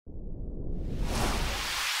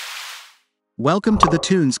Welcome to the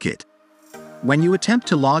TunesKit. When you attempt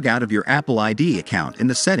to log out of your Apple ID account in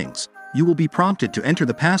the settings, you will be prompted to enter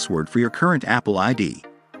the password for your current Apple ID.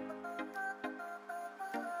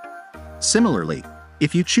 Similarly,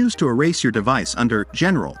 if you choose to erase your device under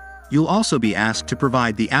General, you'll also be asked to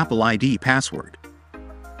provide the Apple ID password.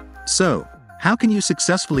 So, how can you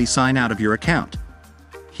successfully sign out of your account?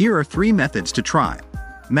 Here are 3 methods to try.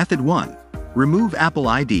 Method 1. Remove Apple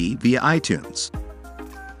ID via iTunes.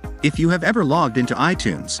 If you have ever logged into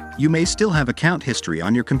iTunes, you may still have account history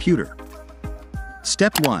on your computer.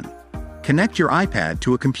 Step 1. Connect your iPad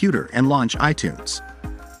to a computer and launch iTunes.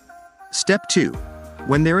 Step 2.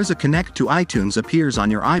 When there is a Connect to iTunes appears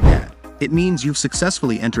on your iPad, it means you've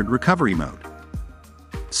successfully entered recovery mode.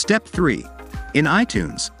 Step 3. In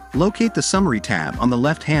iTunes, locate the Summary tab on the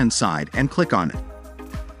left-hand side and click on it.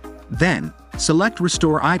 Then, select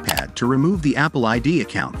Restore iPad to remove the Apple ID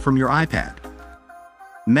account from your iPad.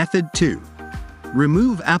 Method 2.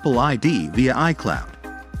 Remove Apple ID via iCloud.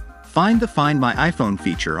 Find the Find My iPhone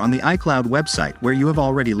feature on the iCloud website where you have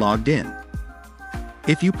already logged in.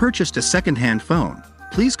 If you purchased a second-hand phone,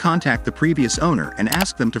 please contact the previous owner and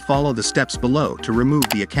ask them to follow the steps below to remove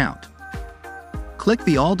the account. Click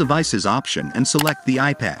the All Devices option and select the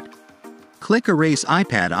iPad. Click Erase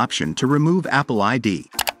iPad option to remove Apple ID.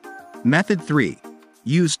 Method 3.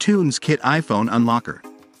 Use TunesKit iPhone Unlocker.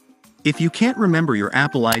 If you can't remember your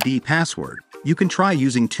Apple ID password, you can try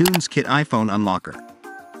using TunesKit iPhone Unlocker.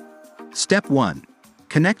 Step 1.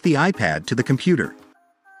 Connect the iPad to the computer.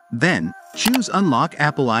 Then, choose Unlock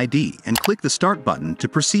Apple ID and click the Start button to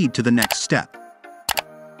proceed to the next step.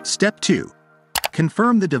 Step 2.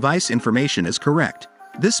 Confirm the device information is correct.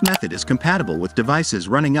 This method is compatible with devices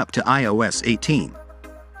running up to iOS 18.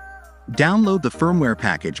 Download the firmware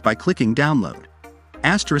package by clicking Download. *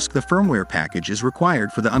 The firmware package is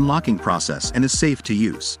required for the unlocking process and is safe to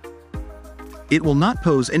use. It will not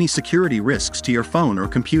pose any security risks to your phone or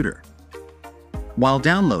computer. While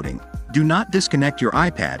downloading, do not disconnect your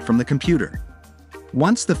iPad from the computer.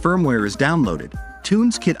 Once the firmware is downloaded,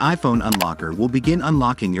 TunesKit iPhone Unlocker will begin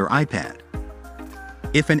unlocking your iPad.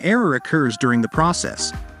 If an error occurs during the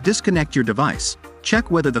process, disconnect your device, check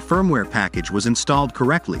whether the firmware package was installed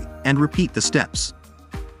correctly, and repeat the steps.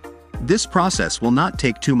 This process will not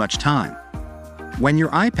take too much time. When your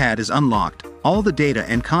iPad is unlocked, all the data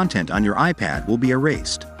and content on your iPad will be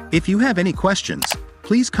erased. If you have any questions,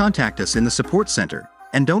 please contact us in the support center,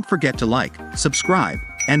 and don't forget to like, subscribe,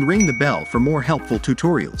 and ring the bell for more helpful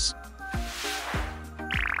tutorials.